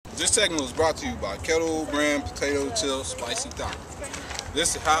This segment was brought to you by Kettle Brand Potato Chill Spicy Taco.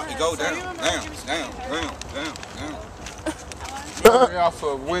 This is how it go down. We're off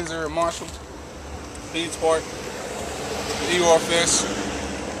of Windsor and Marshall, Pete's Park, the Eeyore Fest,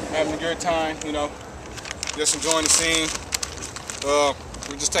 having a good time, you know, just enjoying the scene.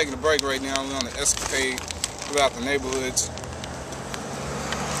 We're just taking a break right now. We're on the escapade throughout the neighborhoods.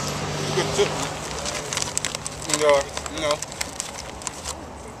 And, you know,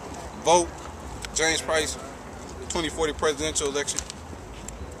 vote James Price 2040 presidential election.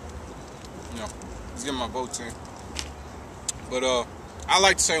 You know, let's get my votes in. But I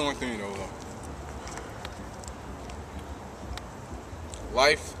like to say one thing though.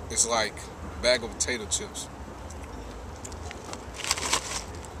 Life is like a bag of potato chips.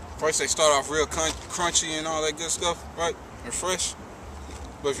 First they start off real crunchy and all that good stuff, right? And fresh.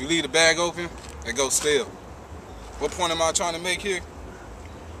 But if you leave the bag open, it goes stale. What point am I trying to make here?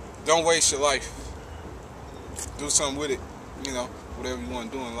 Don't waste your life. Do something with it. You know, whatever you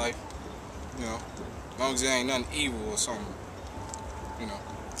want to do in life. You know, as long as it ain't nothing evil or something. You know.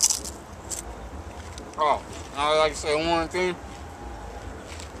 Oh, I like to say one thing.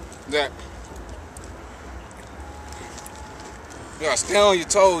 That you gotta stay on your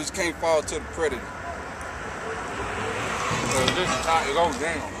toes. You can't fall to the predator. So this is how it goes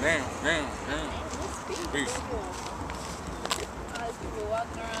down. Peace. People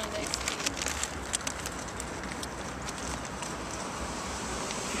walking around next to you.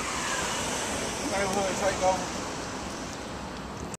 Neighborhood takeover.